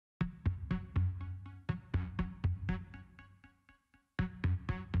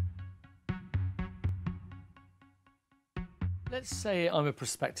Let's say I'm a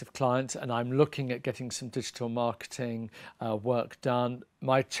prospective client and I'm looking at getting some digital marketing work done.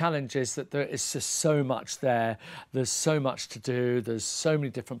 My challenge is that there is just so much there. There's so much to do. There's so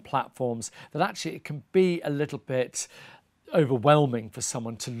many different platforms that actually it can be a little bit overwhelming for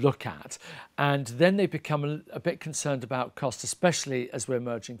someone to look at. And then they become a bit concerned about cost, especially as we're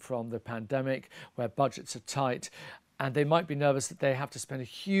emerging from the pandemic where budgets are tight. And they might be nervous that they have to spend a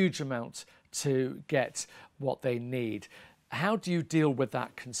huge amount to get what they need. How do you deal with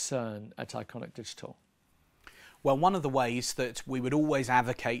that concern at Iconic Digital? Well, one of the ways that we would always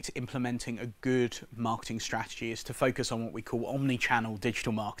advocate implementing a good marketing strategy is to focus on what we call omni-channel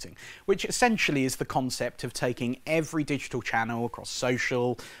digital marketing, which essentially is the concept of taking every digital channel across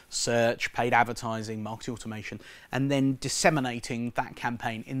social, search, paid advertising, marketing automation, and then disseminating that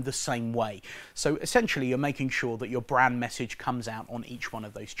campaign in the same way. So essentially, you're making sure that your brand message comes out on each one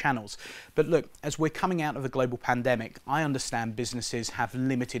of those channels. But look, as we're coming out of a global pandemic, I understand businesses have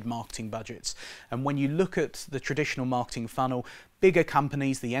limited marketing budgets. And when you look at the traditional marketing funnel, bigger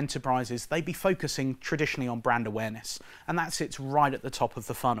companies, the enterprises, they'd be focusing traditionally on brand awareness, and that sits right at the top of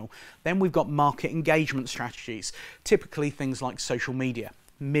the funnel. Then we've got market engagement strategies, typically things like social media,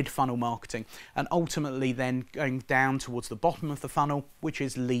 mid-funnel marketing, and ultimately then going down towards the bottom of the funnel, which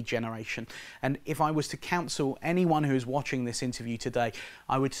is lead generation. And if I was to counsel anyone who is watching this interview today,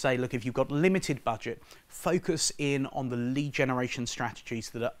 I would say, look, if you've got limited budget, focus in on the lead generation strategies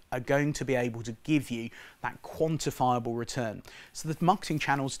that are going to be able to give you that quantifiable return. So the marketing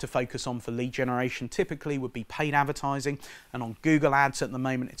channels to focus on for lead generation typically would be paid advertising, and on Google Ads at the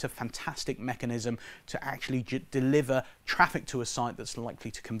moment, it's a fantastic mechanism to actually deliver traffic to a site that's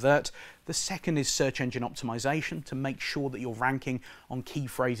likely to convert. The second is search engine optimization, to make sure that you're ranking on key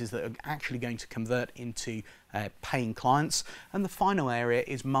phrases that are actually going to convert into paying clients. And the final area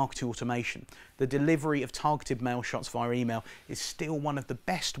is marketing automation. The delivery of targeted mail shots via email is still one of the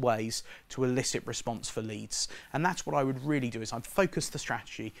best ways to elicit response for leads. And that's what I would really do, is I'd focus the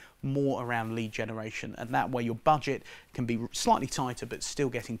strategy more around lead generation, and that way your budget can be slightly tighter but still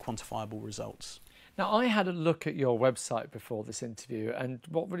getting quantifiable results. Now, I had a look at your website before this interview, and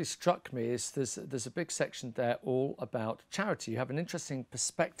what really struck me is there's a big section there all about charity. You have an interesting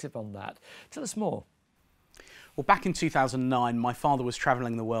perspective on that. Tell us more. Well, back in 2009, my father was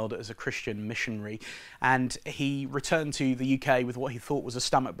travelling the world as a Christian missionary, and he returned to the UK with what he thought was a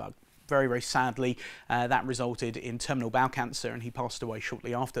stomach bug. Very, very sadly, that resulted in terminal bowel cancer, and he passed away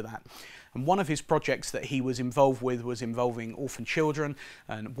shortly after that. And one of his projects that he was involved with was involving orphan children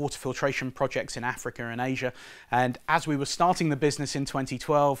and water filtration projects in Africa and Asia. And as we were starting the business in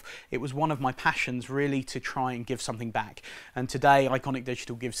 2012, it was one of my passions really to try and give something back. And today, Iconic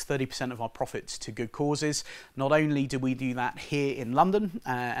Digital gives 30% of our profits to good causes. Not only do we do that here in London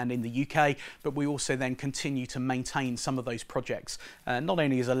and in the UK, but we also then continue to maintain some of those projects, not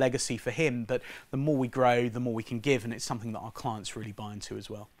only as a legacy for him, but the more we grow, the more we can give, and it's something that our clients really buy into as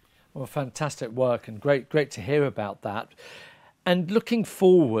well. Well, fantastic work, and great to hear about that. And looking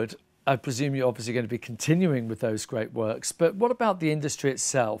forward, I presume you're obviously going to be continuing with those great works, but what about the industry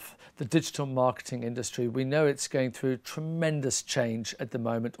itself, the digital marketing industry? We know it's going through tremendous change at the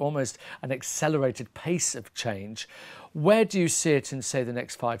moment, almost an accelerated pace of change. Where do you see it in, say, the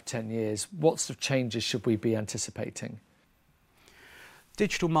next 5-10 years? What sort of changes should we be anticipating?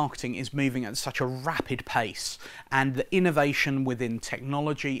 Digital marketing is moving at such a rapid pace, and the innovation within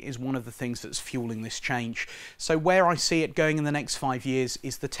technology is one of the things that's fueling this change. So where I see it going in the next 5 years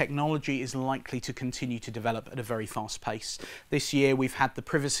is the technology is likely to continue to develop at a very fast pace. This year we've had the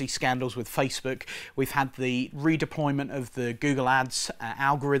privacy scandals with Facebook, we've had the redeployment of the Google Ads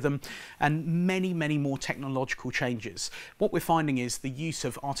algorithm, and many more technological changes. What we're finding is the use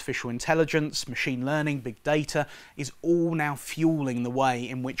of artificial intelligence, machine learning, big data is all now fueling the way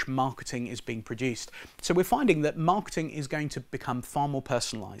in which marketing is being produced. So we're finding that marketing is going to become far more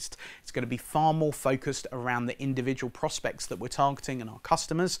personalized. It's going to be far more focused around the individual prospects that we're targeting and our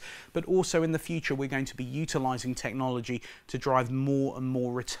customers, but also in the future we're going to be utilizing technology to drive more and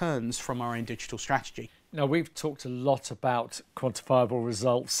more returns from our own digital strategy. Now, we've talked a lot about quantifiable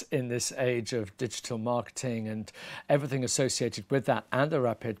results in this age of digital marketing and everything associated with that, and the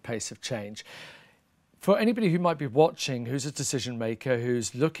rapid pace of change. For anybody who might be watching, who's a decision maker,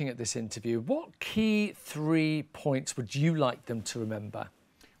 who's looking at this interview, what key 3 points would you like them to remember?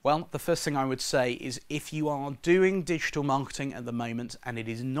 Well, the first thing I would say is if you are doing digital marketing at the moment and it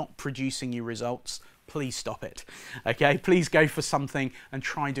is not producing you results, please stop it. Okay, please go for something and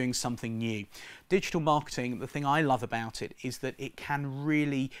try doing something new. Digital marketing, the thing I love about it is that it can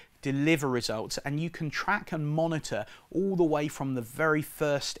really deliver results, and you can track and monitor all the way from the very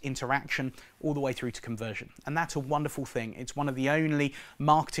first interaction all the way through to conversion. And that's a wonderful thing. It's one of the only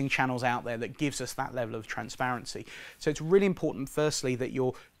marketing channels out there that gives us that level of transparency. So it's really important, firstly, that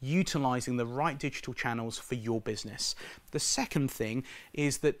you're utilizing the right digital channels for your business. The second thing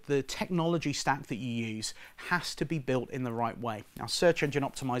is that the technology stack that you use has to be built in the right way. Now, search engine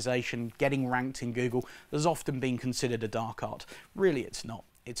optimization, getting ranked in Google, has often been considered a dark art. Really, it's not.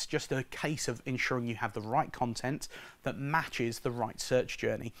 It's just a case of ensuring you have the right content that matches the right search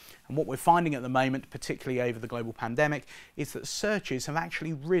journey. And what we're finding at the moment, particularly over the global pandemic, is that searches have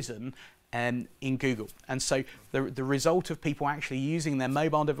actually risen in Google. And so the result of people actually using their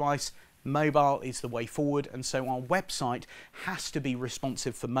mobile device, mobile is the way forward, and so our website has to be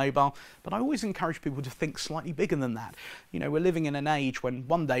responsive for mobile. But I always encourage people to think slightly bigger than that. You know, we're living in an age when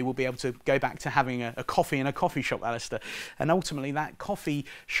one day we'll be able to go back to having a coffee in a coffee shop, Alistair, and ultimately that coffee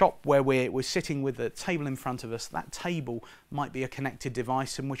shop where we're sitting with a table in front of us, that table might be a connected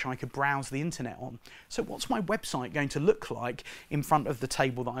device in which I could browse the internet on. So what's my website going to look like in front of the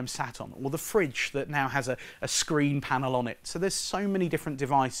table that I'm sat on, or the fridge that now has a screen panel on it? So there's so many different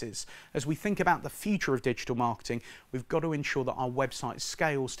devices. As we think about the future of digital marketing, we've got to ensure that our website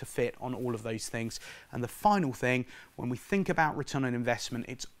scales to fit on all of those things. And the final thing, when we think about return on investment,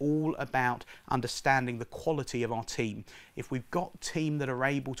 it's all about understanding the quality of our team. If we've got a team that are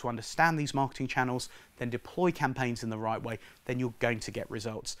able to understand these marketing channels, then deploy campaigns in the right way, then you're going to get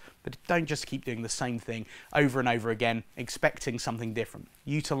results. But don't just keep doing the same thing over and over again, expecting something different.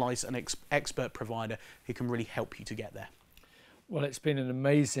 Utilize an expert provider who can really help you to get there. Well, it's been an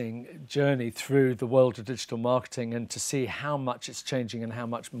amazing journey through the world of digital marketing, and to see how much it's changing and how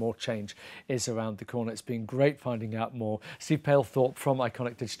much more change is around the corner. It's been great finding out more. Steve Palethorpe from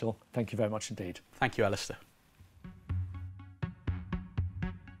Iconic Digital, thank you very much indeed. Thank you, Alistair.